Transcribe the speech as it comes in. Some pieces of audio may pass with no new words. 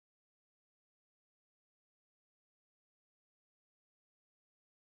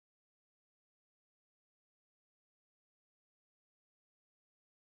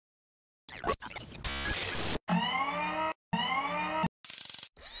Our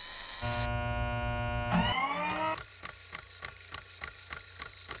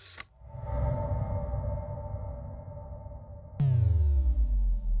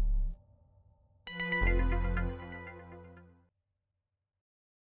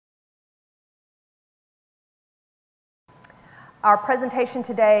presentation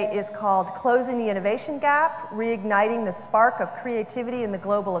today is called Closing the Innovation Gap, Reigniting the Spark of Creativity in the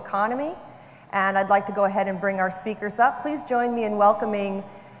Global Economy. And I'd like to go ahead and bring our speakers up. Please join me in welcoming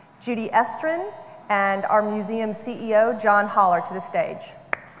Judy Estrin and our museum CEO, John Hollar, to the stage.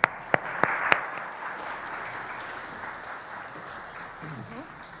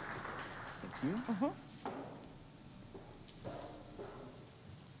 Thank you.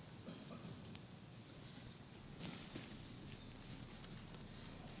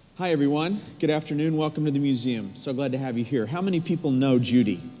 Hi everyone, good afternoon, welcome to the museum. So glad to have you here. How many people know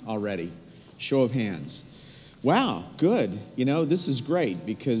Judy already? Show of hands. Wow, good. You know, this is great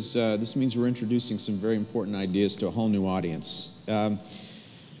because this means we're introducing some very important ideas to a whole new audience.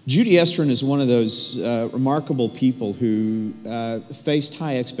 Judy Estrin is one of those remarkable people who faced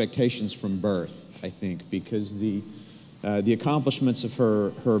high expectations from birth, I think, because the accomplishments of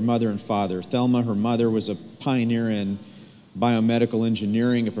her mother and father. Thelma, her mother, was a pioneer in biomedical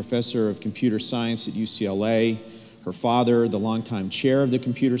engineering, a professor of computer science at UCLA. Her father, the longtime chair of the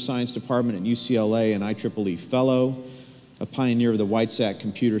computer science department at UCLA and IEEE fellow, a pioneer of the WITESAC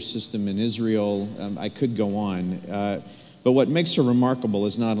computer system in Israel. I could go on. But what makes her remarkable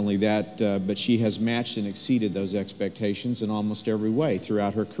is not only that, but she has matched and exceeded those expectations in almost every way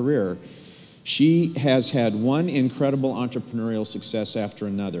throughout her career. She has had one incredible entrepreneurial success after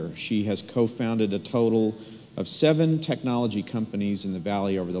another. She has co-founded a total of 7 technology companies in the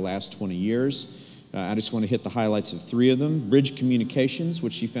Valley over the last 20 years. I just want to hit the highlights of 3 of them. Bridge Communications,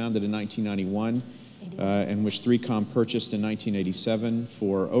 which she founded in 1991, and which 3Com purchased in 1987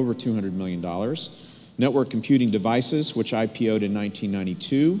 for over $200 million. Network Computing Devices, which IPO'd in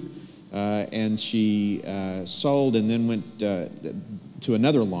 1992, and she sold and then went to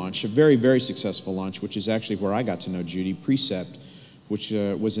another launch, a very, very successful launch, which is actually where I got to know Judy, Precept, which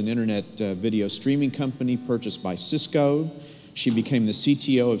was an internet video streaming company purchased by Cisco. She became the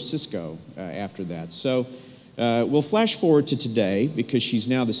CTO of Cisco after that. So we'll flash forward to today because she's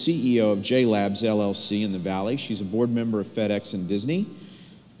now the CEO of JLABS LLC in the Valley. She's a board member of FedEx and Disney.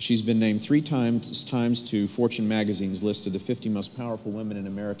 She's been named 3 times to Fortune magazine's list of the 50 most powerful women in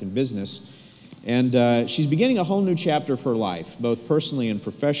American business. And she's beginning a whole new chapter of her life, both personally and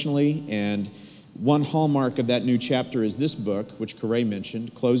professionally. And one hallmark of that new chapter is this book, which Corey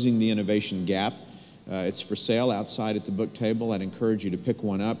mentioned, Closing the Innovation Gap. It's for sale outside at the book table. I'd encourage you to pick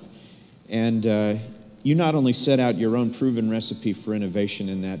one up. And you not only set out your own proven recipe for innovation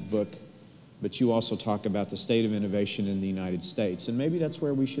in that book, but you also talk about the state of innovation in the United States. And maybe that's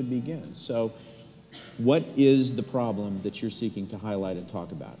where we should begin. So what is the problem that you're seeking to highlight and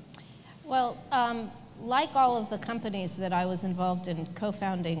talk about? Well, like all of the companies that I was involved in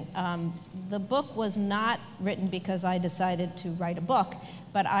co-founding, the book was not written because I decided to write a book,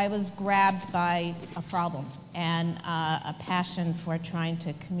 but I was grabbed by a problem and a passion for trying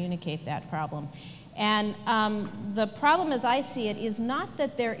to communicate that problem. And the problem as I see it is not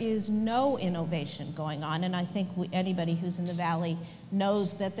that there is no innovation going on, and I think anybody who's in the Valley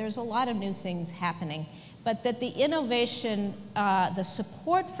knows that there's a lot of new things happening, but that the innovation, the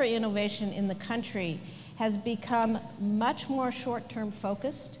support for innovation in the country has become much more short-term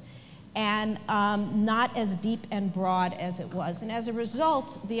focused and not as deep and broad as it was. And as a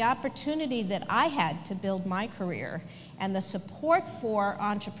result, the opportunity that I had to build my career and the support for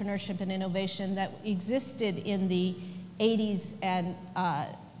entrepreneurship and innovation that existed in the 80s and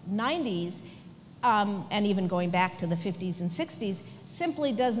 90s, and even going back to the 50s and 60s,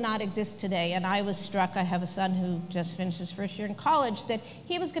 simply does not exist today. And I was struck, I have a son who just finished his first year in college, that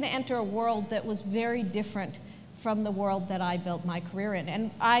he was going to enter a world that was very different from the world that I built my career in.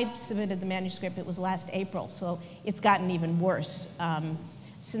 And I submitted the manuscript, it was last April, so it's gotten even worse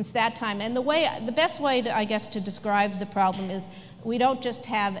since that time. And the best way, I guess, to describe the problem is we don't just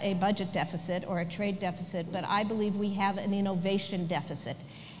have a budget deficit or a trade deficit, but I believe we have an innovation deficit.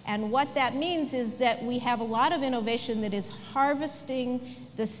 And what that means is that we have a lot of innovation that is harvesting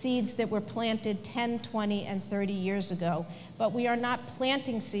the seeds that were planted 10, 20, and 30 years ago, but we are not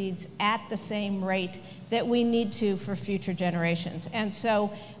planting seeds at the same rate that we need to for future generations. And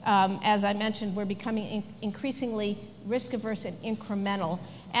so, as I mentioned, we're becoming increasingly risk-averse and incremental.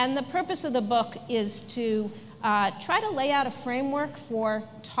 And the purpose of the book is to try to lay out a framework for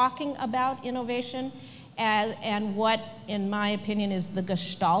talking about innovation and what, in my opinion, is the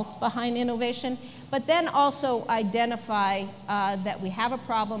gestalt behind innovation, but then also identify that we have a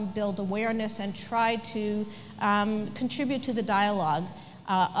problem, build awareness, and try to contribute to the dialogue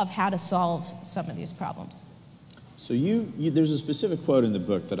of how to solve some of these problems. So there's a specific quote in the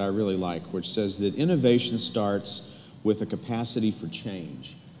book that I really like, which says that innovation starts with a capacity for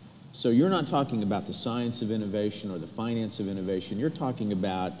change. So you're not talking about the science of innovation or the finance of innovation. You're talking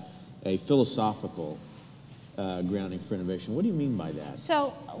about a philosophical grounding for innovation. What do you mean by that? So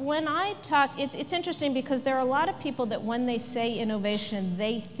when I talk, it's interesting because there are a lot of people that when they say innovation,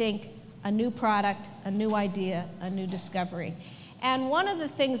 they think a new product, a new idea, a new discovery. And one of the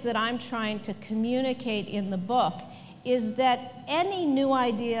things that I'm trying to communicate in the book is that any new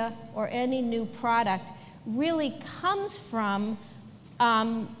idea or any new product really comes from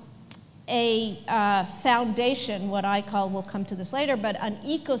a foundation, what I call, we'll come to this later, but an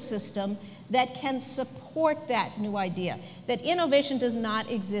ecosystem that can support that new idea. That innovation does not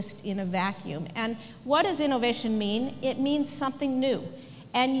exist in a vacuum. And what does innovation mean? It means something new.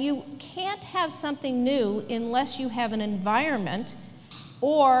 And you can't have something new unless you have an environment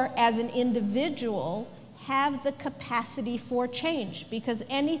or, as an individual, have the capacity for change, because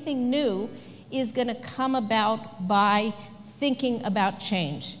anything new is going to come about by thinking about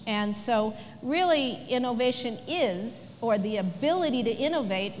change. And so really innovation is, or the ability to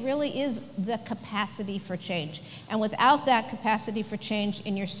innovate really is the capacity for change. And without that capacity for change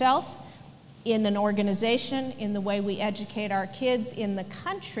in yourself, in an organization, in the way we educate our kids, in the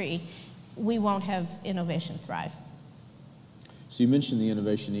country, we won't have innovation thrive. So you mentioned the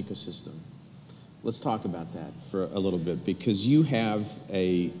innovation ecosystem. Let's talk about that for a little bit, because you have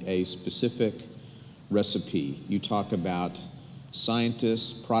a specific recipe. You talk about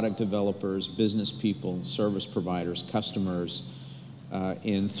scientists, product developers, business people, service providers, customers,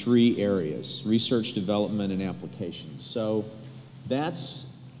 in 3 areas: research, development, and applications. So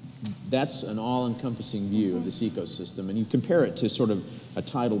that's an all-encompassing view of this ecosystem, and you compare it to sort of a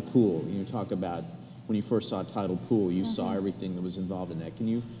tidal pool. You talk about when you first saw a tidal pool, you saw everything that was involved in that. Can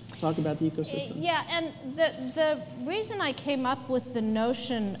you talk about the ecosystem? Yeah, and the reason I came up with the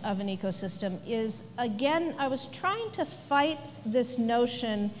notion of an ecosystem is, again, I was trying to fight this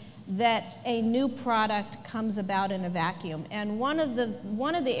notion that a new product comes about in a vacuum. And one of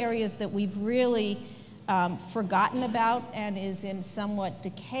the areas that we've really forgotten about and is in somewhat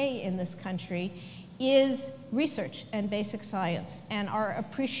decay in this country is research and basic science, and our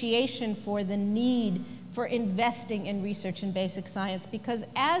appreciation for the need for investing in research and basic science. Because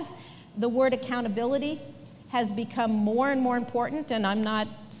as the word accountability has become more and more important, and I'm not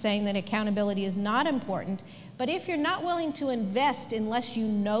saying that accountability is not important, but if you're not willing to invest unless you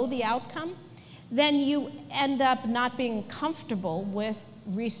know the outcome, then you end up not being comfortable with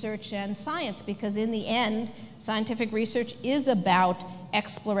research and science, because in the end, scientific research is about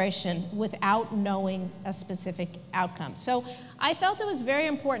exploration without knowing a specific outcome. So I felt it was very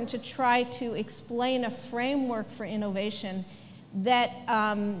important to try to explain a framework for innovation that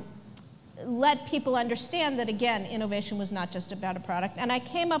let people understand that, again, innovation was not just about a product. And I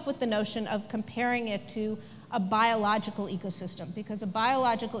came up with the notion of comparing it to a biological ecosystem, because a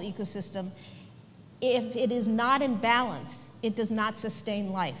biological ecosystem, if it is not in balance, it does not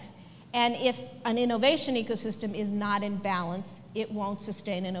sustain life. And if an innovation ecosystem is not in balance, it won't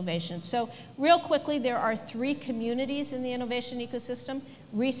sustain innovation. So real quickly, there are 3 communities in the innovation ecosystem: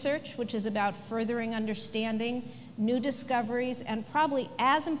 research, which is about furthering understanding, new discoveries, and probably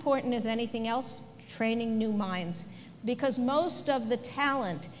as important as anything else, training new minds. Because most of the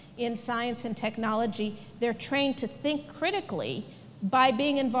talent in science and technology, they're trained to think critically by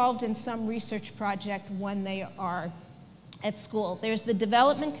being involved in some research project when they are at school. There's the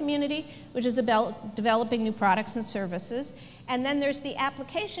development community, which is about developing new products and services. And then there's the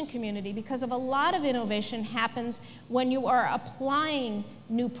application community, because of a lot of innovation happens when you are applying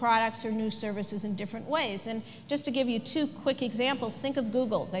new products or new services in different ways. And just to give you 2 quick examples, think of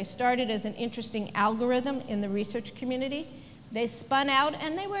Google. They started as an interesting algorithm in the research community. They spun out,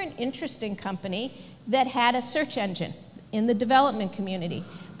 and they were an interesting company that had a search engine in the development community.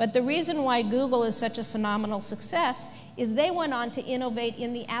 But the reason why Google is such a phenomenal success is they went on to innovate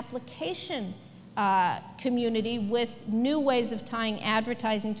in the application community with new ways of tying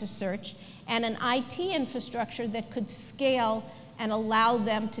advertising to search and an IT infrastructure that could scale and allow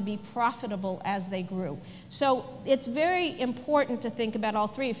them to be profitable as they grew. So it's very important to think about all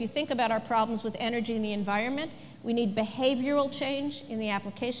 3. If you think about our problems with energy and the environment, we need behavioral change in the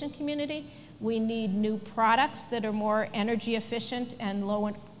application community. We need new products that are more energy efficient and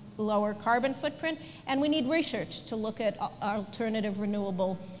lower carbon footprint, and we need research to look at alternative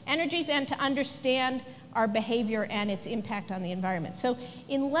renewable energies and to understand our behavior and its impact on the environment. So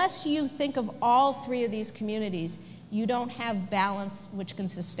unless you think of all three of these communities, you don't have balance which can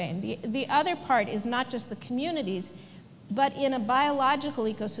sustain. The other part is not just the communities, but in a biological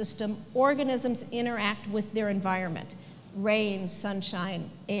ecosystem, organisms interact with their environment: rain, sunshine,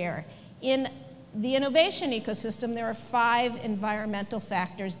 air. In the innovation ecosystem, there are 5 environmental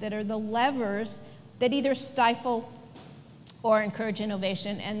factors that are the levers that either stifle or encourage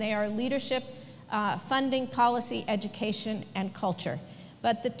innovation, and they are leadership, funding, policy, education, and culture.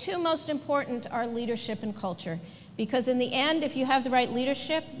 But the 2 most important are leadership and culture, because in the end, if you have the right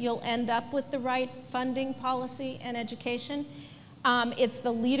leadership, you'll end up with the right funding, policy, and education. It's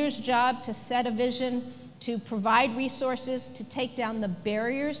the leader's job to set a vision, to provide resources, to take down the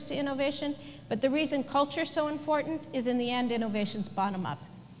barriers to innovation. But the reason culture is so important is, in the end, innovation's bottom up.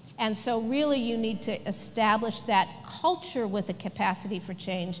 And so really you need to establish that culture with a capacity for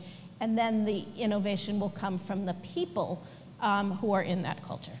change, and then the innovation will come from the people who are in that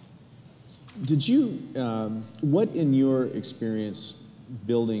culture. Did you, what in your experience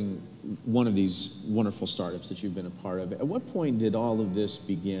building one of these wonderful startups that you've been a part of, at what point did all of this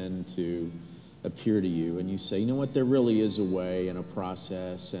begin to appear to you and you say, you know what, there really is a way and a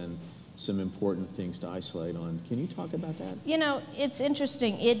process and some important things to isolate on? Can you talk about that? You know, it's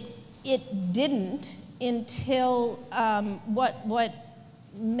interesting. It didn't until what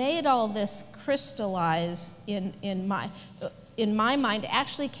made all this crystallize in my mind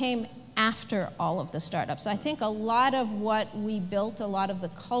actually came after all of the startups. I think a lot of what we built, a lot of the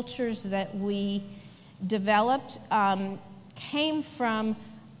cultures that we developed came from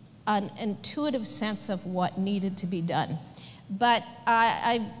an intuitive sense of what needed to be done. But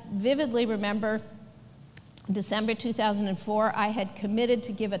I vividly remember December 2004, I had committed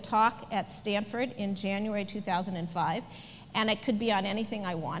to give a talk at Stanford in January 2005, and it could be on anything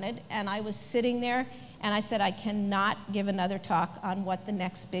I wanted. And I was sitting there, and I said, I cannot give another talk on what the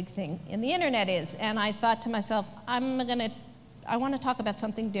next big thing in the internet is. And I thought to myself, I want to talk about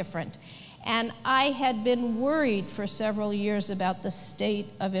something different. And I had been worried for several years about the state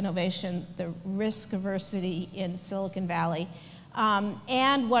of innovation, the risk aversity in Silicon Valley,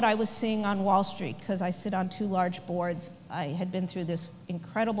 and what I was seeing on Wall Street, because I sit on 2 large boards. I had been through this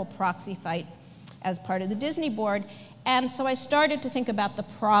incredible proxy fight as part of the Disney board. And so I started to think about the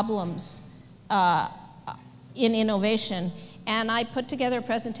problems in innovation. And I put together a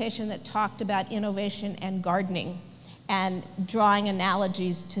presentation that talked about innovation and gardening, and drawing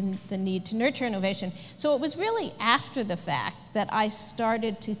analogies to the need to nurture innovation. So it was really after the fact that I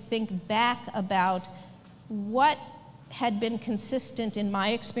started to think back about what had been consistent in my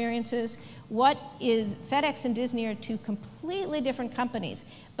experiences. What is FedEx and Disney are 2 completely different companies,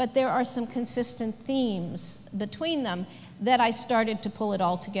 but there are some consistent themes between them that I started to pull it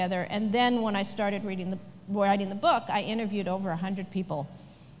all together. And then when I started writing the book, I interviewed over 100 people.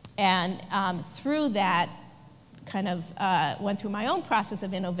 And through that, kind of went through my own process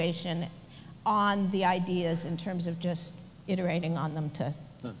of innovation on the ideas in terms of just iterating on them to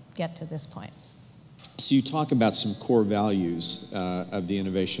get to this point. So you talk about some core values of the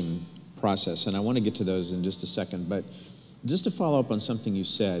innovation process, and I want to get to those in just a second, but just to follow up on something you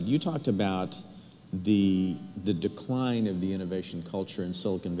said, you talked about the decline of the innovation culture in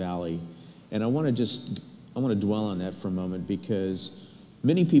Silicon Valley, and I want to dwell on that for a moment, because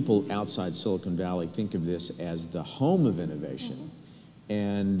many people outside Silicon Valley think of this as the home of innovation,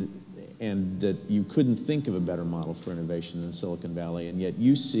 and that you couldn't think of a better model for innovation than Silicon Valley, and yet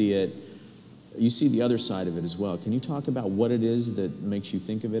you see the other side of it as well. Can you talk about what it is that makes you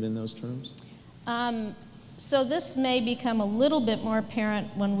think of it in those terms? So this may become a little bit more apparent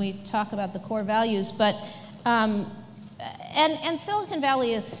when we talk about the core values, but and Silicon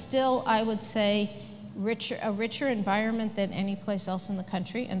Valley is still, I would say, a richer environment than any place else in the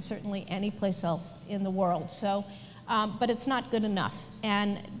country, and certainly any place else in the world. So, but it's not good enough.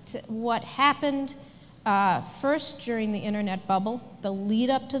 And what happened first during the internet bubble, the lead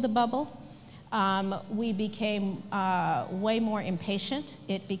up to the bubble, we became way more impatient.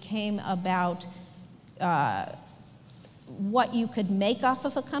 It became about what you could make off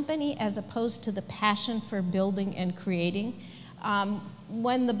of a company as opposed to the passion for building and creating.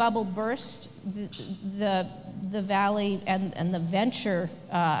 When the bubble burst, the Valley and the venture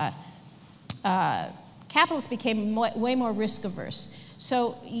capitalists became way more risk averse.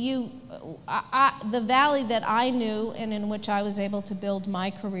 So the Valley that I knew and in which I was able to build my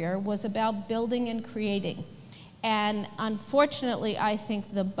career was about building and creating. And unfortunately, I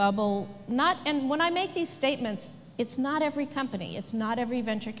think the bubble, and when I make these statements, It's not every company. It's not every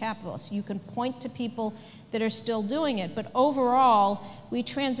venture capitalist. You can point to people that are still doing it, but overall, we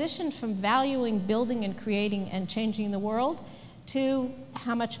transitioned from valuing building and creating and changing the world to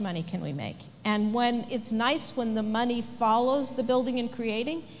how much money can we make. And when it's nice when the money follows the building and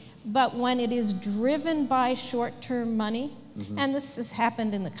creating, but when it is driven by short-term money, and this has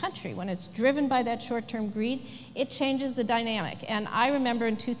happened in the country, when it's driven by that short-term greed, it changes the dynamic. And I remember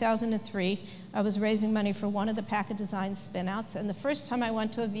in 2003, I was raising money for one of the packet design spin-outs, and the first time I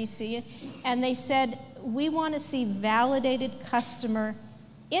went to a VC, and they said, we want to see validated customer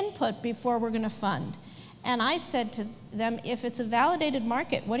input before we're going to fund. And I said to them, if it's a validated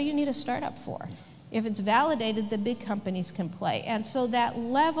market, what do you need a startup for? If it's validated, the big companies can play. And so that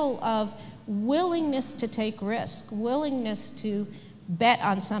level of willingness to take risk, willingness to bet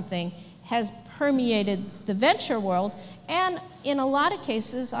on something has permeated the venture world. And in a lot of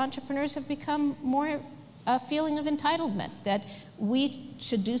cases, entrepreneurs have become more a feeling of entitlement, that we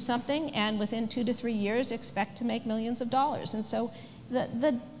should do something and within 2 to 3 years expect to make millions of dollars. And so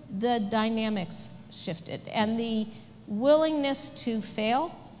the dynamics shifted. And the willingness to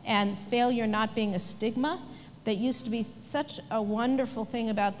fail, and failure not being a stigma that used to be such a wonderful thing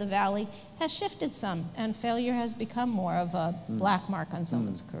about the Valley, has shifted some, and failure has become more of a black mark on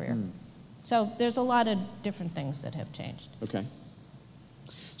someone's career. So there's a lot of different things that have changed. Okay.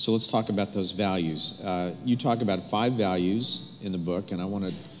 So let's talk about those values. You talk about 5 values in the book, and I want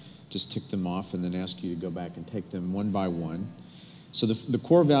to just tick them off and then ask you to go back and take them one by one. So the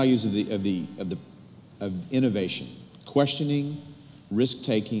core values of innovation: questioning,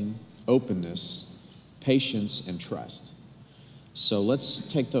 risk-taking, openness, patience, and trust. So let's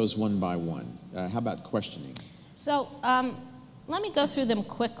take those one by one. How about questioning? So let me go through them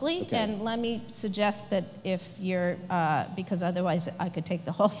quickly, and let me suggest that if you're, because otherwise I could take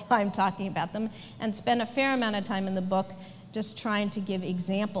the whole time talking about them, and spend a fair amount of time in the book just trying to give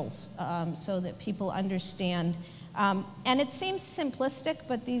examples so that people understand. And it seems simplistic,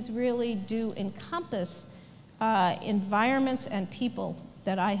 but these really do encompass environments and people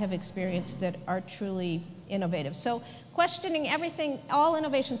that I have experienced that are truly innovative. So questioning everything, all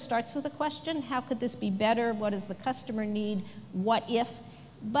innovation starts with a question. How could this be better? What does the customer need? What if?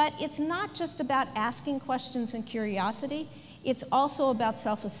 But it's not just about asking questions and curiosity. It's also about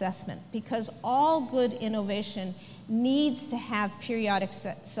self-assessment, because all good innovation needs to have periodic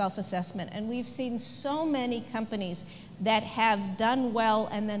self-assessment. And we've seen so many companies that have done well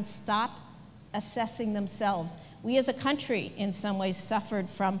and then stop assessing themselves. We as a country, in some ways, suffered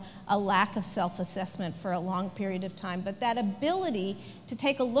from a lack of self-assessment for a long period of time. But that ability to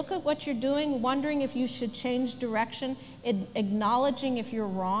take a look at what you're doing, wondering if you should change direction, acknowledging if you're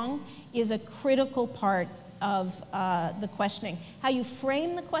wrong, is a critical part of the questioning. How you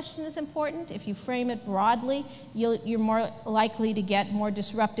frame the question is important. If you frame it broadly, you're more likely to get more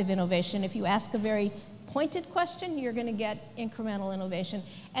disruptive innovation. If you ask a very pointed question, you're going to get incremental innovation.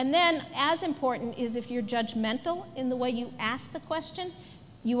 And then, as important is if you're judgmental in the way you ask the question,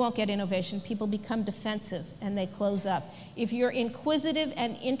 you won't get innovation. People become defensive and they close up. If you're inquisitive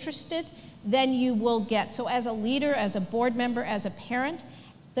and interested, then you will get. So as a leader, as a board member, as a parent,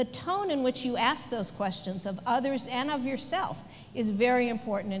 the tone in which you ask those questions of others and of yourself is very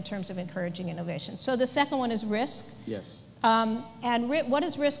important in terms of encouraging innovation. So the second one is risk. Yes. And what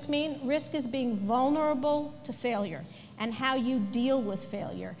does risk mean? Risk is being vulnerable to failure and how you deal with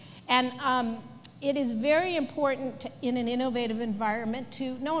failure. And it is very important in an innovative environment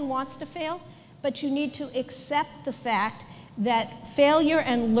no one wants to fail, but you need to accept the fact that failure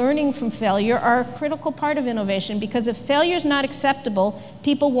and learning from failure are a critical part of innovation, because if failure is not acceptable,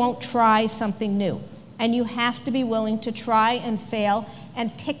 people won't try something new. And you have to be willing to try and fail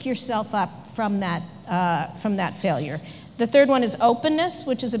and pick yourself up from that failure. The third one is openness,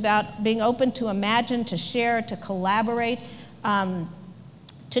 which is about being open to imagine, to share, to collaborate,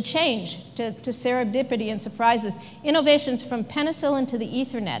 to change, to serendipity and surprises. Innovations from penicillin to the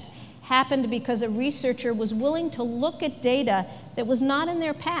Ethernet happened because a researcher was willing to look at data that was not in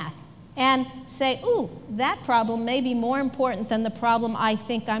their path and say, ooh, that problem may be more important than the problem I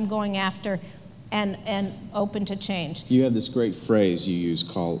think I'm going after, and open to change. You have this great phrase you use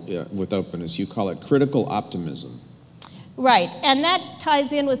called, with openness, you call it critical optimism. Right, and that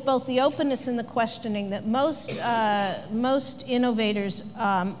ties in with both the openness and the questioning, that most innovators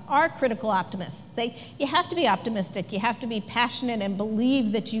are critical optimists. You have to be optimistic, you have to be passionate and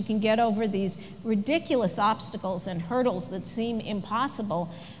believe that you can get over these ridiculous obstacles and hurdles that seem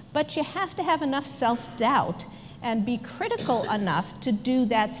impossible, but you have to have enough self-doubt and be critical enough to do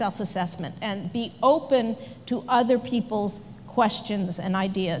that self-assessment and be open to other people's questions and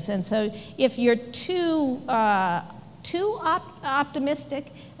ideas. And so if you're too too optimistic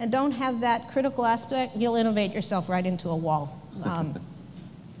and don't have that critical aspect, you'll innovate yourself right into a wall.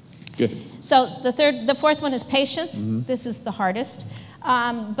 Good. So the fourth one is patience. This is the hardest.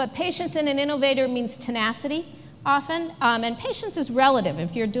 But patience in an innovator means tenacity often, and patience is relative.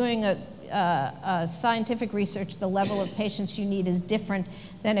 If you're doing a scientific research, the level of patience you need is different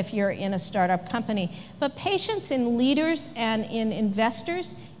than if you're in a startup company. But patience in leaders and in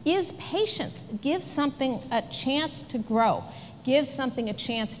investors is patience. Give something a chance to grow. Give something a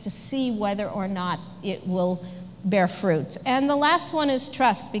chance to see whether or not it will bear fruits. And the last one is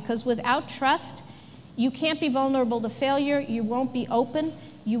trust, because without trust, you can't be vulnerable to failure, you won't be open,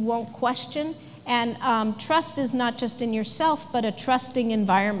 you won't question, and trust is not just in yourself, but a trusting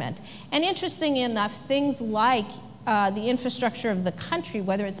environment. And interesting enough, things like the infrastructure of the country,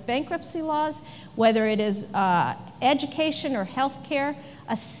 whether it's bankruptcy laws, whether it is education or healthcare,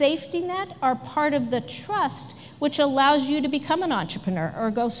 a safety net are part of the trust which allows you to become an entrepreneur or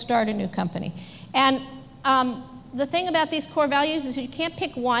go start a new company. And the thing about these core values is you can't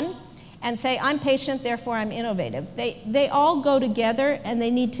pick one and say, I'm patient, therefore I'm innovative. They all go together, and they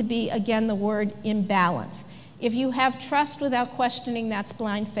need to be, again, the word in balance. If you have trust without questioning, that's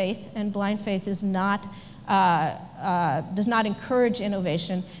blind faith, and blind faith is not, does not encourage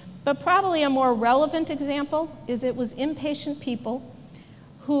innovation. But probably a more relevant example is it was impatient people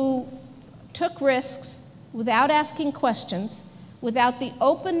who took risks without asking questions, without the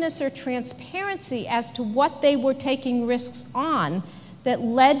openness or transparency as to what they were taking risks on, that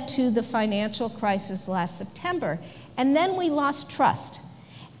led to the financial crisis last September. And then we lost trust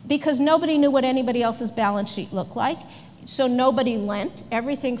because nobody knew what anybody else's balance sheet looked like. So nobody lent,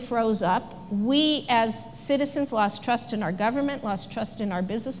 everything froze up. We as citizens lost trust in our government, lost trust in our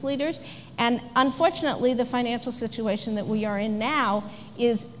business leaders. And unfortunately, the financial situation that we are in now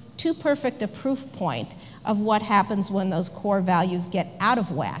is too perfect a proof point of what happens when those core values get out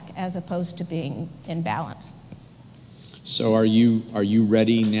of whack as opposed to being in balance. So are you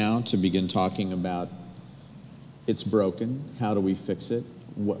ready now to begin talking about it's broken, how do we fix it?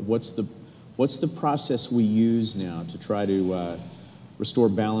 What's the process we use now to try to restore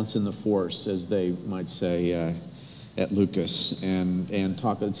balance in the force, as they might say at Lucas, and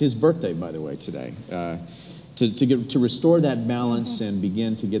talk, it's his birthday, by the way, today, to restore that balance and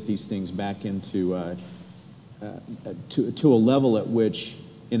begin to get these things back into to a level at which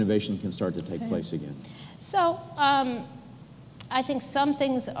innovation can start to take place again. So I think some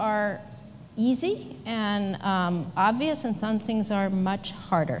things are easy and obvious, and some things are much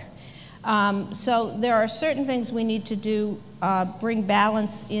harder. So there are certain things we need to do, bring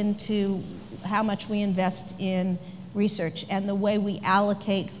balance into how much we invest in research and the way we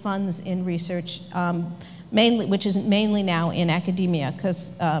allocate funds in research, mainly, which is mainly now in academia,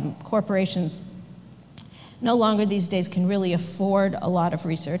 because corporations no longer these days can really afford a lot of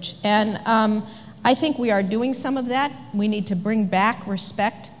research. And I think we are doing some of that. We need to bring back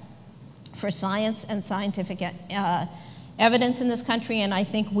respect for science and scientific evidence in this country, and I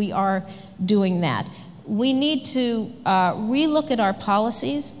think we are doing that. We need to relook at our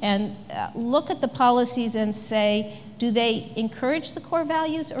policies and look at the policies and say, do they encourage the core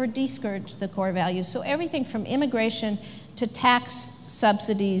values or discourage the core values? So everything from immigration to tax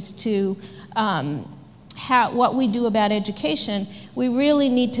subsidies to what we do about education, we really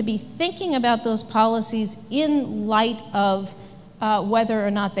need to be thinking about those policies in light of whether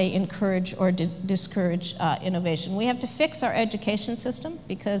or not they encourage or discourage innovation. We have to fix our education system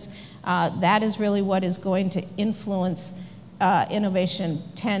because that is really what is going to influence innovation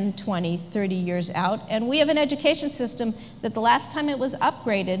 10, 20, 30 years out. And we have an education system that the last time it was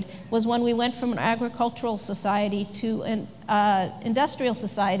upgraded was when we went from an agricultural society to an industrial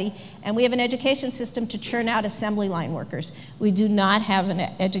society, and we have an education system to churn out assembly line workers. We do not have an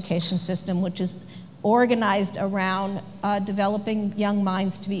education system which is organized around developing young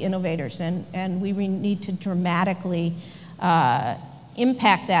minds to be innovators, and we need to dramatically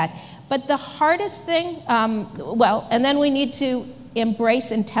impact that. But the hardest thing, and then we need to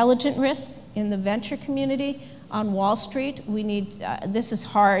embrace intelligent risk in the venture community on Wall Street. We need, this is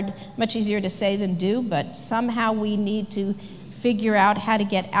hard, much easier to say than do, but somehow we need to figure out how to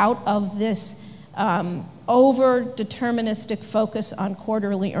get out of this over-deterministic focus on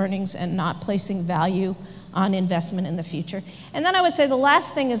quarterly earnings and not placing value on investment in the future. And then I would say the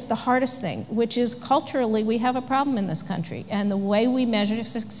last thing is the hardest thing, which is culturally we have a problem in this country, and the way we measure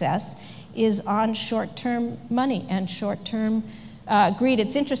success is on short-term money and short-term greed.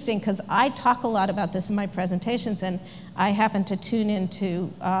 It's interesting because I talk a lot about this in my presentations, and I happen to tune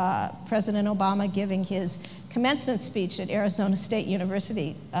into President Obama giving his commencement speech at Arizona State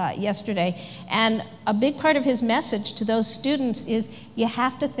University yesterday. And a big part of his message to those students is you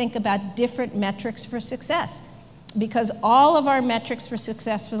have to think about different metrics for success. Because all of our metrics for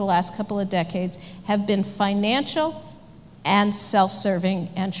success for the last couple of decades have been financial and self-serving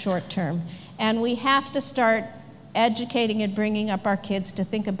and short-term. And we have to start educating and bringing up our kids to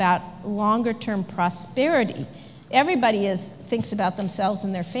think about longer-term prosperity. Everybody thinks about themselves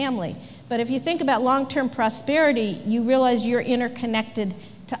and their family. But if you think about long-term prosperity, you realize you're interconnected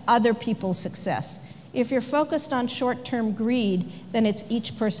to other people's success. If you're focused on short-term greed, then it's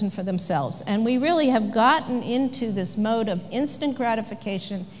each person for themselves. And we really have gotten into this mode of instant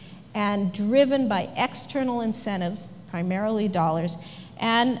gratification and driven by external incentives, primarily dollars.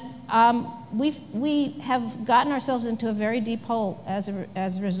 And we have gotten ourselves into a very deep hole as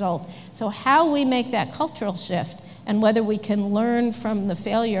a result. So how we make that cultural shift and whether we can learn from the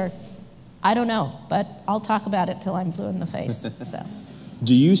failure, I don't know, but I'll talk about it till I'm blue in the face. So.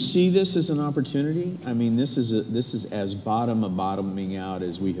 Do you see this as an opportunity? I mean, this is as bottoming out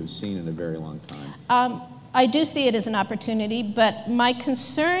as we have seen in a very long time. I do see it as an opportunity, but my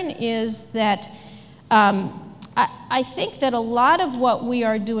concern is that I think that a lot of what we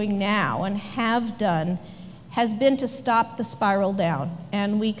are doing now and have done has been to stop the spiral down,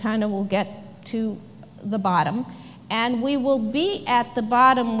 and we kind of will get to the bottom. And we will be at the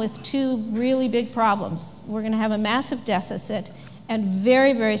bottom with two really big problems. We're going to have a massive deficit and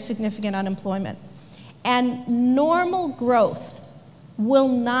very, very significant unemployment. And normal growth will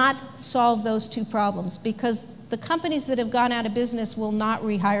not solve those two problems because the companies that have gone out of business will not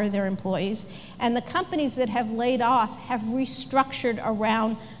rehire their employees, and the companies that have laid off have restructured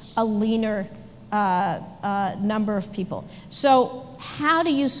around a leaner number of people. So how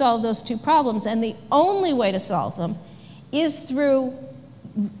do you solve those two problems? And the only way to solve them is through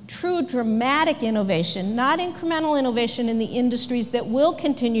true dramatic innovation, not incremental innovation in the industries that will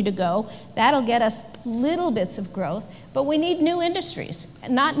continue to go. That'll get us little bits of growth, but we need new industries,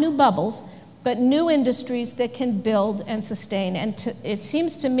 not new bubbles, but new industries that can build and sustain. And it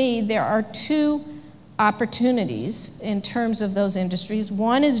seems to me there are two opportunities in terms of those industries.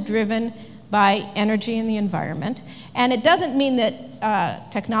 One is driven by energy and the environment, and it doesn't mean that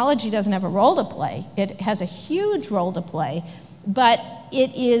technology doesn't have a role to play. It has a huge role to play, but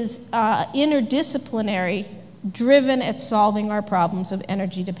it is interdisciplinary, driven at solving our problems of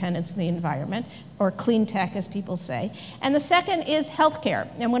energy dependence in the environment, or clean tech, as people say. And the second is healthcare.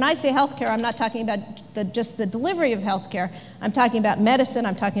 And when I say healthcare, I'm not talking about just the delivery of healthcare. I'm talking about medicine,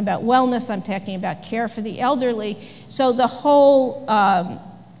 I'm talking about wellness, I'm talking about care for the elderly. So the whole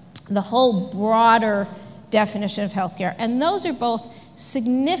broader definition of healthcare. And those are both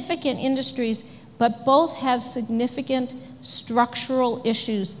significant industries, but both have significant structural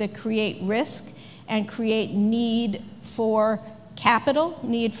issues that create risk and create need for capital,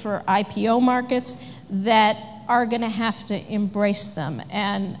 need for IPO markets that are going to have to embrace them.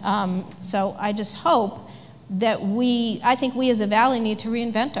 And so I just hope that I think we as a valley need to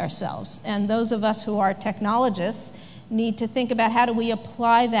reinvent ourselves. And those of us who are technologists need to think about how do we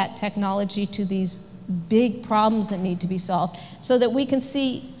apply that technology to these big problems that need to be solved so that we can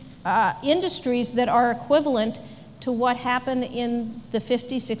see industries that are equivalent to what happened in the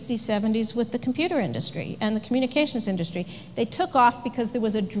 50s, 60s, 70s with the computer industry and the communications industry. They took off because there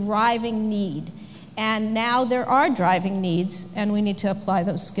was a driving need. And now there are driving needs, and we need to apply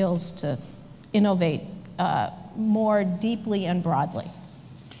those skills to innovate more deeply and broadly.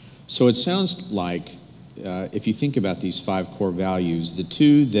 So it sounds like, if you think about these 5 core values, the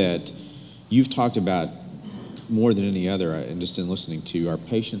two that you've talked about more than any other, and just in listening to, are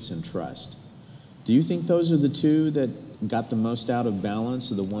patience and trust. Do you think those are the two that got the most out of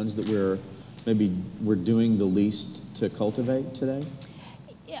balance, or the ones that we're doing the least to cultivate today?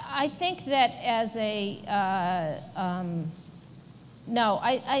 Yeah, I think that as I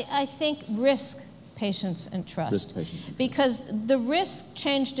think risk, patience, and trust. Because the risk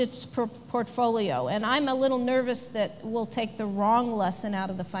changed its portfolio, and I'm a little nervous that we'll take the wrong lesson out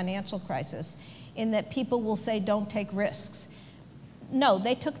of the financial crisis, in that people will say don't take risks. No,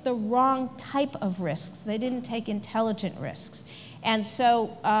 they took the wrong type of risks. They didn't take intelligent risks. And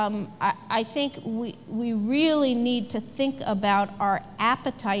so I think we really need to think about our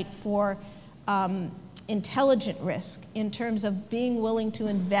appetite for intelligent risk in terms of being willing to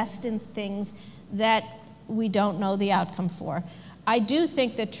invest in things that we don't know the outcome for. I do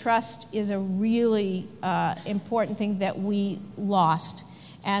think that trust is a really important thing that we lost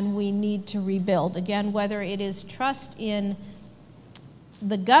and we need to rebuild. Again, whether it is trust in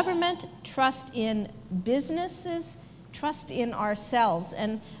the government, trust in businesses, trust in ourselves.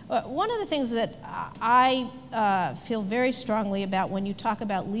 And one of the things that I feel very strongly about when you talk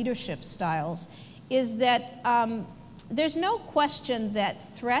about leadership styles is that there's no question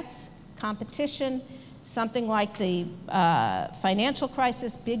that threats, competition, something like the financial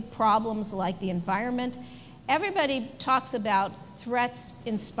crisis, big problems like the environment, everybody talks about threats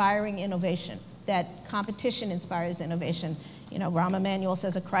inspiring innovation, that competition inspires innovation. You know, Rahm Emanuel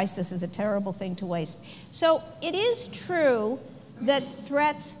says a crisis is a terrible thing to waste. So it is true that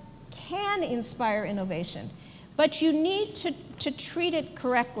threats can inspire innovation, but you need to treat it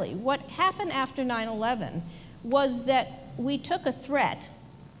correctly. What happened after 9/11 was that we took a threat,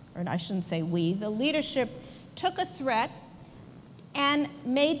 or I shouldn't say we, the leadership took a threat and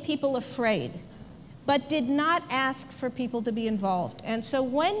made people afraid, but did not ask for people to be involved. And so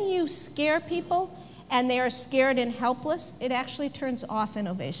when you scare people and they are scared and helpless, it actually turns off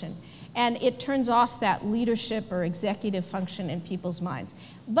innovation. And it turns off that leadership or executive function in people's minds.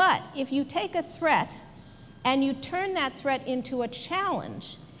 But if you take a threat and you turn that threat into a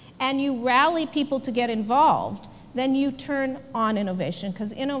challenge and you rally people to get involved, then you turn on innovation,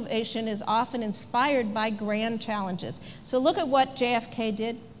 because innovation is often inspired by grand challenges. So look at what JFK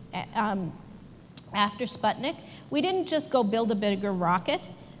did after Sputnik. We didn't just go build a bigger rocket.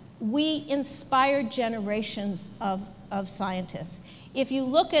 We inspired generations of scientists. If you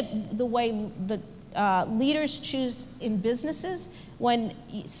look at the way the leaders choose in businesses, when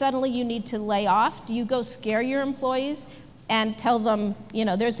suddenly you need to lay off, do you go scare your employees and tell them, you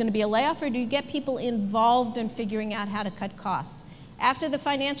know, there's going to be a layoff, or do you get people involved in figuring out how to cut costs? After the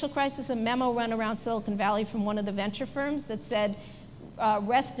financial crisis, a memo ran around Silicon Valley from one of the venture firms that said,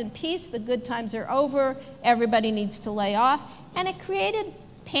 rest in peace, the good times are over, everybody needs to lay off, and it created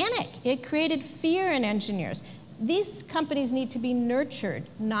panic. It created fear in engineers. These companies need to be nurtured,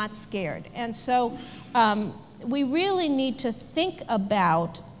 not scared. And so we really need to think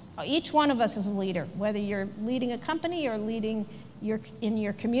about, each one of us is a leader, whether you're leading a company or leading in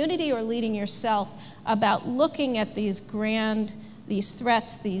your community or leading yourself, about looking at these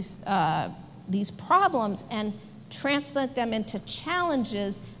threats, these problems, and translate them into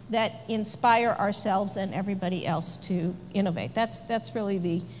challenges that inspire ourselves and everybody else to innovate. That's really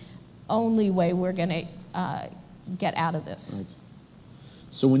the only way we're going to get out of this. Right.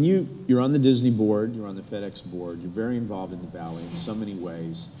 So when you're on the Disney board, you're on the FedEx board, you're very involved in the Valley in so many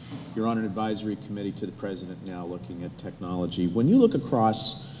ways. You're on an advisory committee to the president now looking at technology. When you look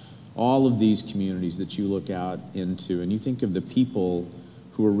across all of these communities that you look out into, and you think of the people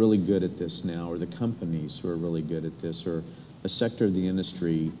who are really good at this now, or the companies who are really good at this, or a sector of the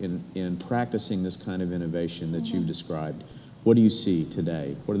industry in practicing this kind of innovation that you've described, what do you see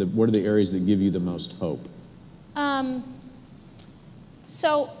today? What are the areas that give you the most hope?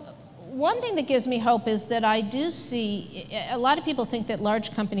 So one thing that gives me hope is that I do see, a lot of people think that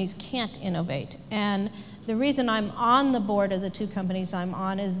large companies can't innovate. And the reason I'm on the board of the two companies I'm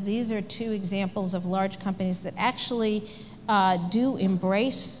on is these are two examples of large companies that actually do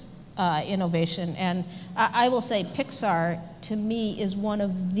embrace innovation. And I will say Pixar, to me, is one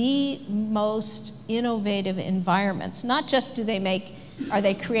of the most innovative environments. Not just are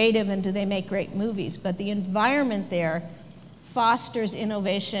they creative and do they make great movies, but the environment there fosters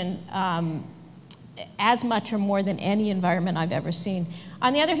innovation as much or more than any environment I've ever seen.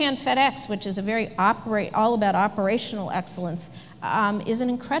 On the other hand, FedEx, which is a very all about operational excellence, is an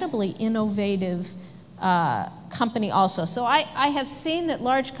incredibly innovative company also. So I have seen that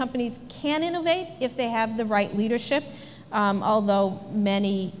large companies can innovate if they have the right leadership, although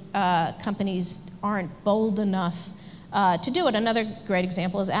many companies aren't bold enough to do it. Another great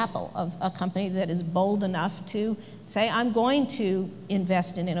example is Apple, of a company that is bold enough to say, I'm going to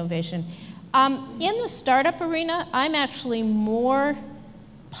invest in innovation. In the startup arena, I'm actually more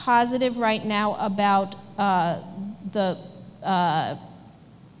positive right now about the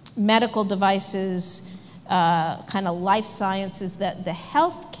medical devices, kind of life sciences, that the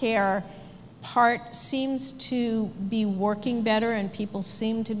healthcare part seems to be working better and people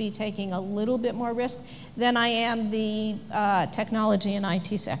seem to be taking a little bit more risk than I am the technology and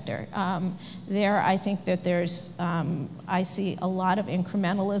IT sector. There, I think that I see a lot of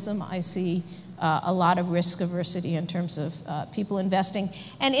incrementalism. I see a lot of risk aversity in terms of people investing.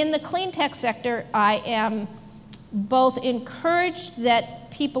 And in the clean tech sector, I am both encouraged that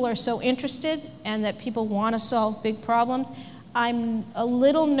people are so interested and that people want to solve big problems. I'm a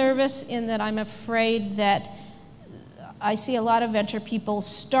little nervous in that I'm afraid that I see a lot of venture people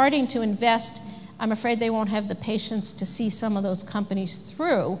starting to invest. I'm afraid they won't have the patience to see some of those companies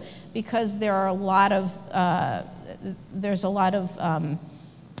through, because there's a lot of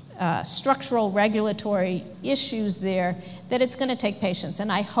structural regulatory issues there, that it's going to take patience.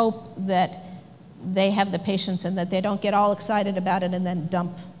 And I hope that they have the patience and that they don't get all excited about it and then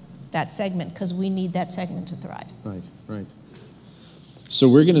dump that segment, because we need that segment to thrive. Right, right. So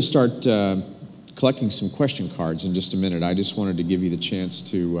we're going to start collecting some question cards in just a minute. I just wanted to give you the chance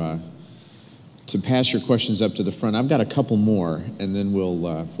to pass your questions up to the front. I've got a couple more, and then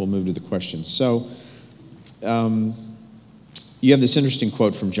we'll move to the questions. So you have this interesting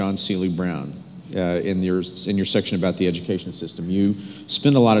quote from John Seeley Brown in your section about the education system. You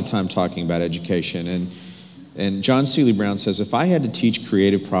spend a lot of time talking about education, and John Seeley Brown says, if I had to teach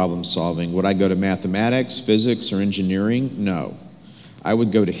creative problem solving, would I go to mathematics, physics, or engineering? No. I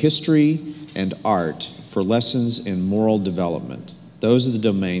would go to history and art for lessons in moral development. Those are the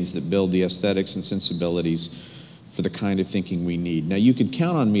domains that build the aesthetics and sensibilities for the kind of thinking we need. Now, you could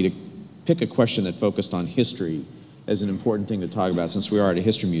count on me to pick a question that focused on history as an important thing to talk about, since we are at a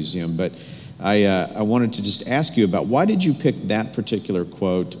history museum, but I wanted to just ask you about, why did you pick that particular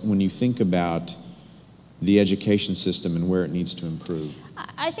quote when you think about the education system and where it needs to improve?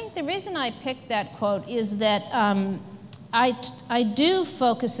 I think the reason I picked that quote is that I do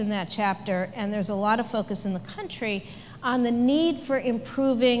focus in that chapter, and there's a lot of focus in the country, on the need for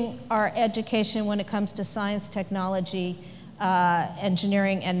improving our education when it comes to science, technology,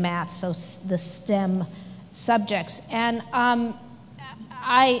 engineering, and math, so the STEM subjects. And I'm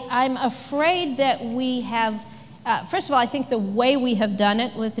afraid that we have, first of all, I think the way we have done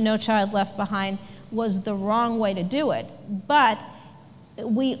it with No Child Left Behind was the wrong way to do it, but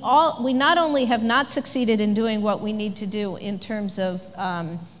we not only have not succeeded in doing what we need to do in terms of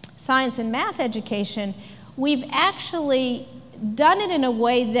science and math education, we've actually done it in a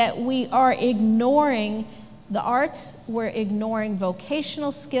way that we are ignoring the arts, we're ignoring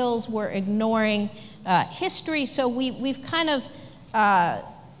vocational skills, we're ignoring history. So we've kind of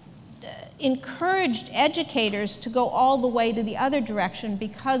encouraged educators to go all the way to the other direction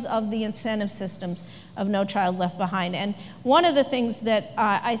because of the incentive systems of No Child Left Behind. And one of the things that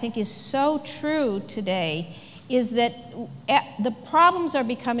I think is so true today is that the problems are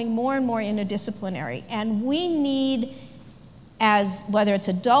becoming more and more interdisciplinary, and we need, as whether it's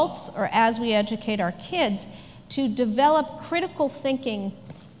adults or as we educate our kids, to develop critical thinking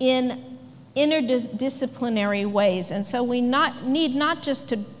in interdisciplinary ways. And so we need not just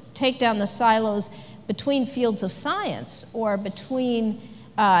to take down the silos between fields of science or between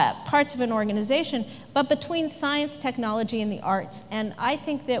parts of an organization, but between science, technology, and the arts. And I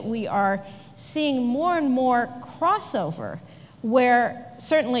think that we are seeing more and more crossover where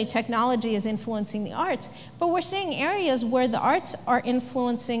certainly technology is influencing the arts, but we're seeing areas where the arts are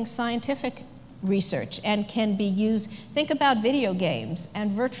influencing scientific research and can be used. Think about video games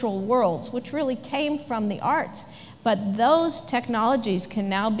and virtual worlds, which really came from the arts, but those technologies can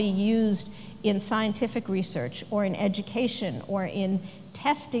now be used in scientific research or in education or in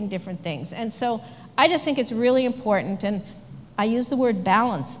testing different things. And so I just think it's really important, and I use the word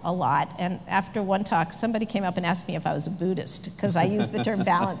balance a lot, and after one talk, somebody came up and asked me if I was a Buddhist, because I use the term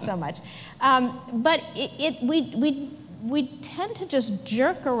balance so much. But we tend to just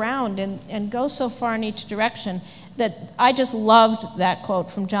jerk around and go so far in each direction that I just loved that quote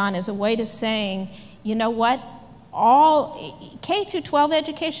from John as a way to saying, you know what, all K through 12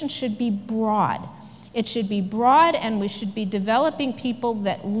 education should be broad. It should be broad, and we should be developing people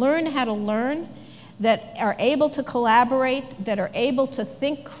that learn how to learn, that are able to collaborate, that are able to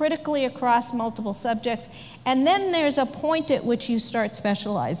think critically across multiple subjects. And then there's a point at which you start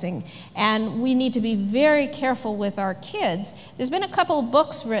specializing. And we need to be very careful with our kids. There's been a couple of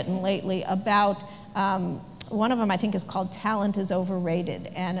books written lately about, one of them I think is called Talent is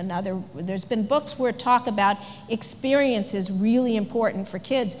Overrated, and another, there's been books where talk about experience is really important for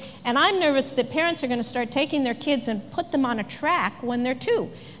kids. And I'm nervous that parents are going to start taking their kids and put them on a track when they're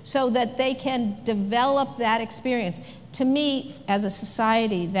 2, so that they can develop that experience. To me, as a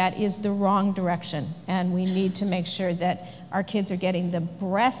society, that is the wrong direction, and we need to make sure that our kids are getting the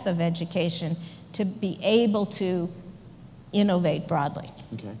breadth of education to be able to innovate broadly.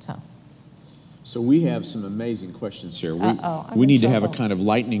 Okay. So we have some amazing questions here. I'm we in need to have a trouble. kind of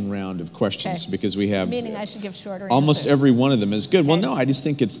lightning round of questions, Okay. because we have Meaning I should give shorter almost answers. every one of them is good. Okay. Well, no, I just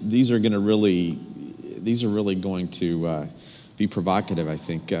think these are really going to be provocative, I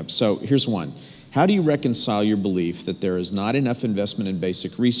think. So here's one. How do you reconcile your belief that there is not enough investment in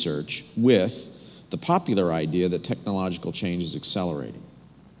basic research with the popular idea that technological change is accelerating?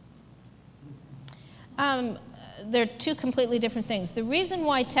 They're two completely different things. The reason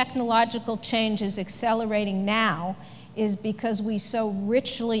why technological change is accelerating now is because we so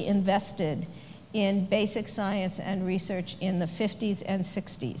richly invested in basic science and research in the 50s and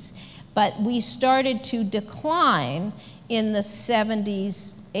 60s. But we started to decline in the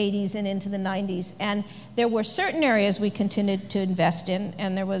 70s, 80s, and into the 90s. And there were certain areas we continued to invest in,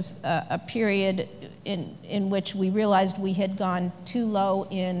 and there was a period in which we realized we had gone too low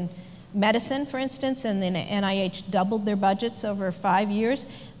in medicine, for instance, and then NIH doubled their budgets over 5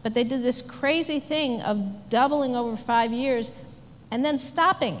 years. But they did this crazy thing of doubling over 5 years and then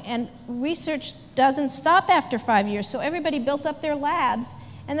stopping. And research doesn't stop after 5 years. So everybody built up their labs,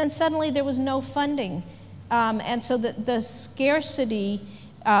 and then suddenly there was no funding. And so the scarcity,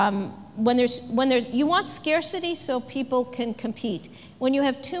 you want scarcity so people can compete. When you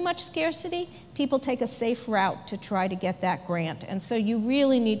have too much scarcity, people take a safe route to try to get that grant. And so you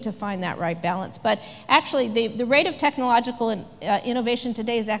really need to find that right balance. But actually, the rate of technological innovation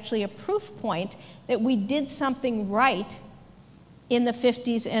today is actually a proof point that we did something right in the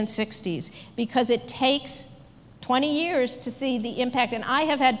 50s and 60s, because it takes 20 years to see the impact. And I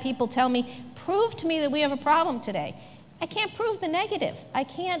have had people tell me, prove to me that we have a problem today. I can't prove the negative. I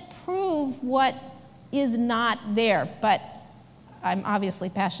can't prove what is not there. But I'm obviously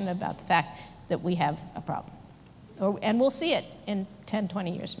passionate about the fact that we have a problem. And we'll see it in 10,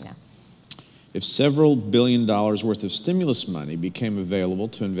 20 years from now. If several $1 billion worth of stimulus money became available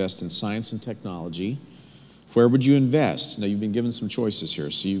to invest in science and technology, where would you invest? Now, you've been given some choices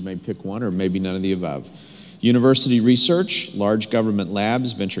here, so you may pick one or maybe none of the above. University research, large government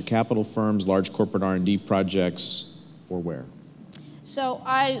labs, venture capital firms, large corporate R&D projects, or where? So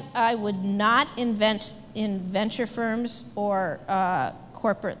I would not invest in venture firms or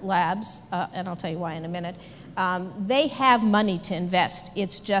corporate labs, and I'll tell you why in a minute. They have money to invest.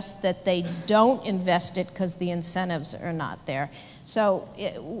 It's just that they don't invest it because the incentives are not there. So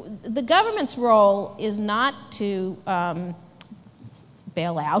the government's role is not to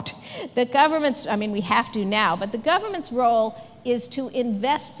bail out. The government's, I mean, we have to now, but the government's role is to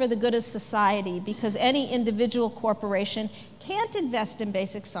invest for the good of society, because any individual corporation can't invest in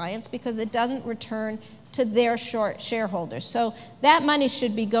basic science because it doesn't return to their shareholders. So that money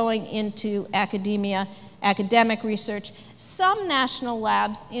should be going into academia, academic research. Some national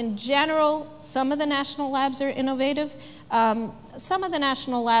labs, in general, some of the national labs are innovative. Some of the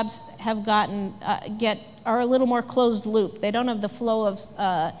national labs have gotten, are a little more closed loop. They don't have the flow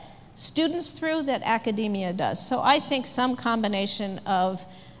of students through that academia does. So I think some combination of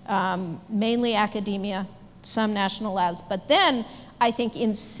mainly academia, some national labs, but then I think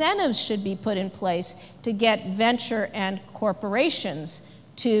incentives should be put in place to get venture and corporations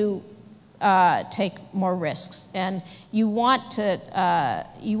to take more risks. And you want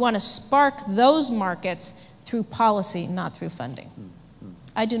to spark those markets through policy, not through funding.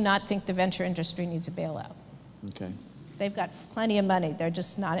 I do not think the venture industry needs a bailout. Okay. They've got plenty of money. They're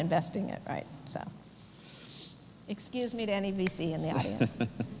just not investing it right. So, excuse me to any VC in the audience.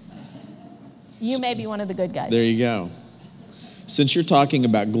 You may be one of the good guys. There you go. Since you're talking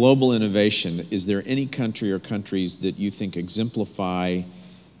about global innovation, is there any country or countries that you think exemplify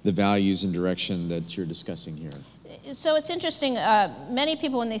the values and direction that you're discussing here? So it's interesting. Many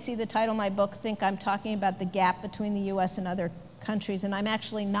people, when they see the title of my book, think I'm talking about the gap between the U.S. and other countries, and I'm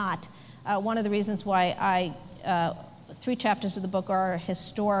actually not. One of the reasons why 3 chapters of the book are a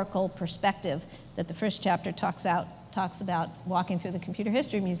historical perspective, that the first chapter talks about walking through the Computer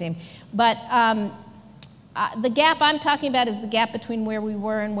History Museum. But the gap I'm talking about is the gap between where we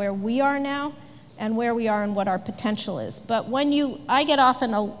were and where we are now, and where we are and what our potential is. But I get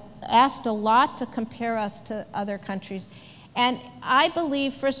often asked a lot to compare us to other countries. And I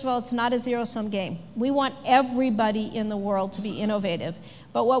believe, first of all, it's not a zero-sum game. We want everybody in the world to be innovative.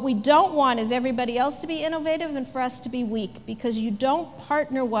 But what we don't want is everybody else to be innovative and for us to be weak, because you don't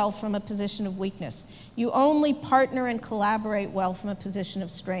partner well from a position of weakness. You only partner and collaborate well from a position of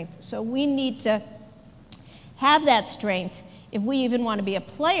strength. So we need to have that strength if we even want to be a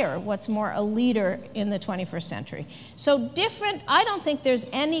player, what's more, a leader in the 21st century. So I don't think there's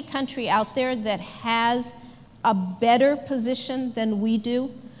any country out there that has a better position than we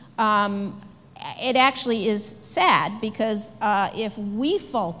do. It actually is sad, because if we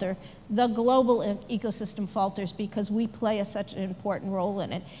falter, the global ecosystem falters, because we play such an important role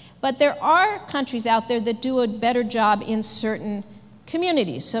in it. But there are countries out there that do a better job in certain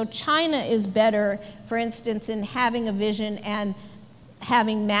communities. So China is better, for instance, in having a vision and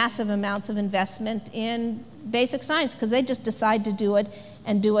having massive amounts of investment in basic science, because they just decide to do it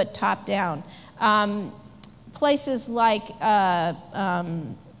and do it top down. Places like, I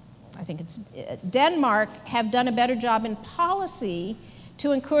think it's Denmark, have done a better job in policy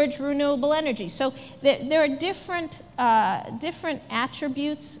to encourage renewable energy. So there are different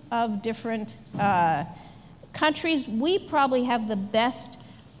attributes of different countries. We probably have the best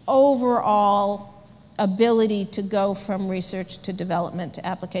overall ability to go from research to development to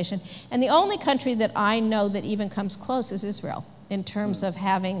application. And the only country that I know that even comes close is Israel in terms of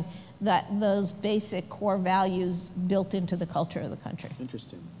having those basic core values built into the culture of the country.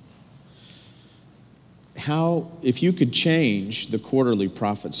 Interesting. How, if you could change the quarterly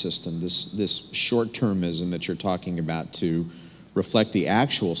profit system, this short-termism that you're talking about, to reflect the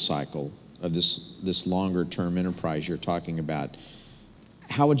actual cycle of this longer-term enterprise you're talking about,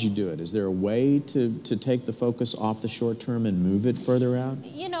 how would you do it? Is there a way to take the focus off the short term and move it further out?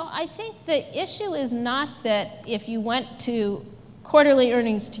 You know, I think the issue is not that if you went to quarterly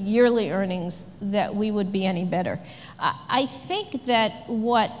earnings to yearly earnings that we would be any better. I think that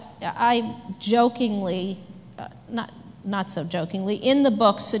what I jokingly, not so jokingly, in the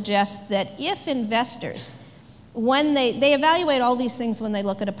book suggests that if investors, when they evaluate all these things when they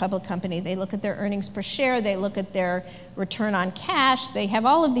look at a public company, they look at their earnings per share, they look at their return on cash, they have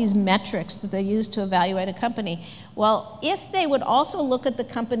all of these metrics that they use to evaluate a company. Well, if they would also look at the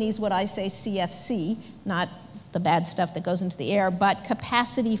company's, what I say, CFC, not the bad stuff that goes into the air, but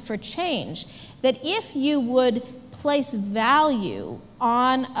capacity for change, that if you would place value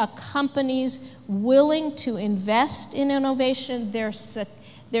on a company's willing to invest in innovation, their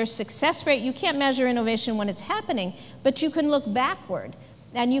success rate, you can't measure innovation when it's happening, but you can look backward,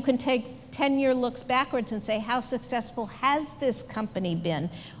 and you can take 10-year looks backwards and say, how successful has this company been?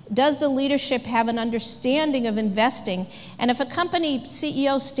 Does the leadership have an understanding of investing? And if a company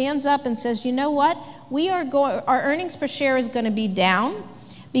CEO stands up and says, you know what, our earnings per share is going to be down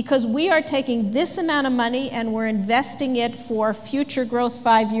because we are taking this amount of money and we're investing it for future growth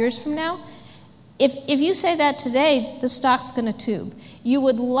 5 years from now, if you say that today, the stock's going to tube. You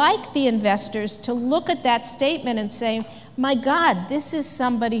would like the investors to look at that statement and say, my God, this is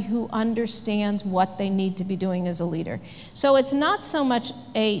somebody who understands what they need to be doing as a leader. So it's not so much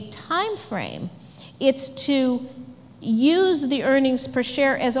a time frame, it's to use the earnings per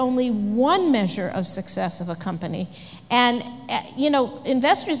share as only one measure of success of a company. And, you know,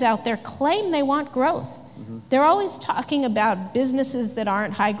 investors out there claim they want growth. Mm-hmm. They're always talking about businesses that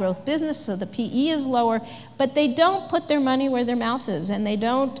aren't high growth business, so the PE is lower, but they don't put their money where their mouth is, and they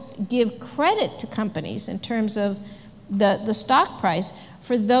don't give credit to companies in terms of the stock price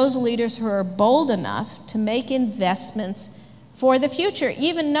for those leaders who are bold enough to make investments for the future,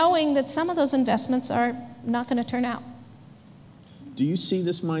 even knowing that some of those investments are not going to turn out. Do you see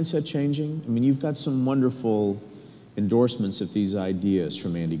this mindset changing? I mean, you've got some wonderful endorsements of these ideas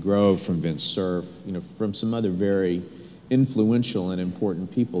from Andy Grove, from Vince Cerf, you know, from some other very influential and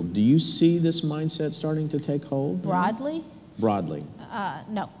important people. Do you see this mindset starting to take hold? Broadly? Broadly.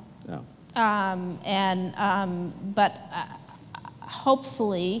 No. No. But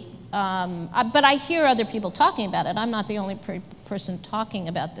hopefully, but I hear other people talking about it. I'm not the only person talking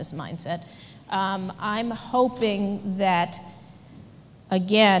about this mindset. I'm hoping that,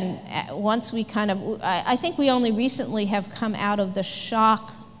 again, once we I think we only recently have come out of the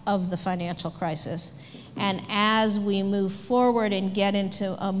shock of the financial crisis. And as we move forward and get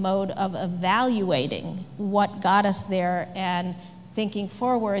into a mode of evaluating what got us there and thinking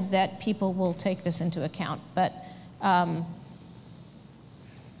forward, that people will take this into account. But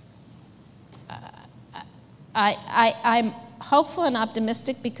I'm hopeful and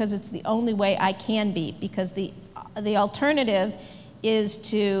optimistic because it's the only way I can be, because the alternative is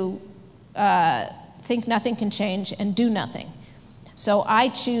to think nothing can change and do nothing. So I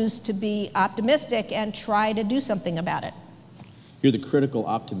choose to be optimistic and try to do something about it. You're the critical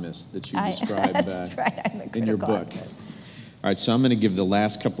optimist that you describe in your book. Optimist. All right, so I'm going to give the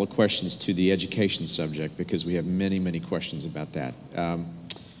last couple of questions to the education subject because we have many, many questions about that.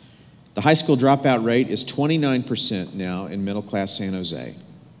 The high school dropout rate is 29% now in middle-class San Jose.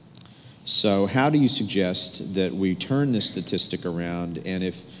 So how do you suggest that we turn this statistic around, and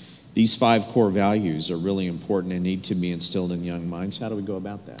if these 5 core values are really important and need to be instilled in young minds, how do we go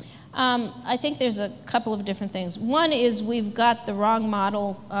about that? I think there's a couple of different things. One is we've got the wrong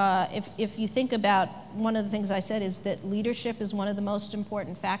model. If you think about, one of the things I said is that leadership is one of the most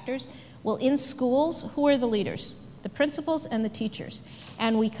important factors. Well, in schools, who are the leaders? The principals and the teachers.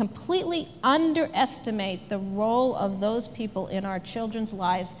 And we completely underestimate the role of those people in our children's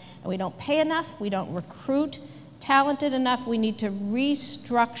lives. And we don't pay enough, we don't recruit talented enough. We need to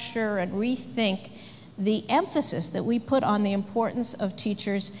restructure and rethink the emphasis that we put on the importance of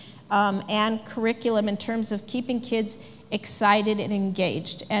teachers and curriculum in terms of keeping kids excited and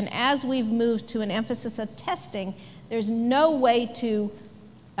engaged. And as we've moved to an emphasis of testing, there's no way to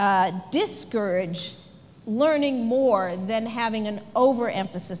discourage learning more than having an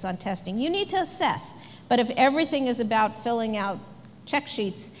overemphasis on testing. You need to assess, but if everything is about filling out check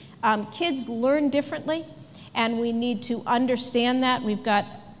sheets, kids learn differently, and we need to understand that. We've got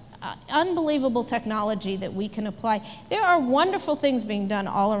unbelievable technology that we can apply. There are wonderful things being done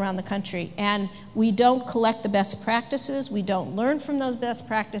all around the country, and we don't collect the best practices, we don't learn from those best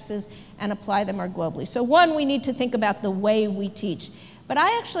practices and apply them more globally. So one, we need to think about the way we teach. But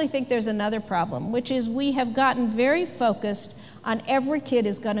I actually think there's another problem, which is we have gotten very focused on every kid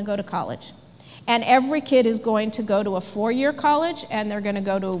is going to go to college. And every kid is going to go to a 4-year college, and they're going to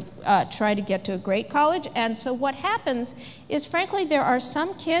go to try to get to a great college. And so what happens is, frankly, there are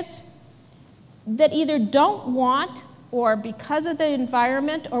some kids that either don't want, or because of the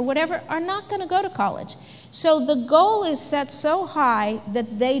environment or whatever, are not going to go to college. So the goal is set so high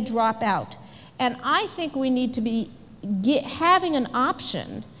that they drop out. And I think we need to be having an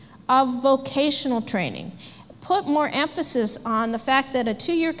option of vocational training. Put more emphasis on the fact that a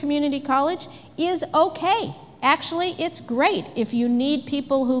 2-year community college is okay. Actually, it's great if you need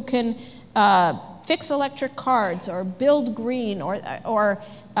people who can fix electric cars or build green or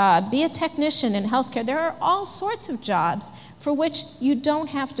be a technician in healthcare. There are all sorts of jobs for which you don't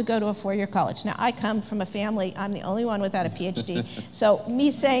have to go to a 4-year college. Now, I come from a family, I'm the only one without a PhD, so me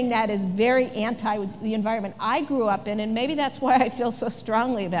saying that is very anti the environment I grew up in, and maybe that's why I feel so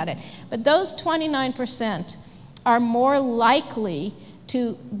strongly about it. But those 29% are more likely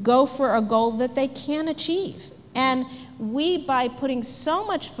to go for a goal that they can achieve. And we, by putting so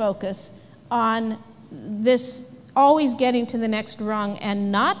much focus on this always getting to the next rung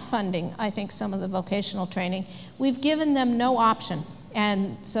and not funding, I think, some of the vocational training, we've given them no option,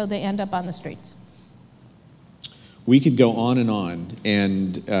 and so they end up on the streets. We could go on,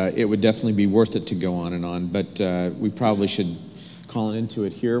 and it would definitely be worth it to go on, but we probably should call an end to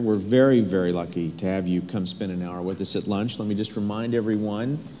it here. We're very, very lucky to have you come spend an hour with us at lunch. Let me just remind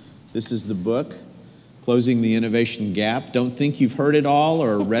everyone, this is the book, Closing the Innovation Gap. Don't think you've heard it all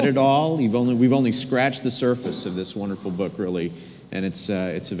or read it all. We've only scratched the surface of this wonderful book, really, and it's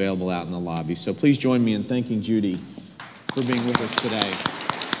available out in the lobby. So please join me in thanking Judy for being with us today.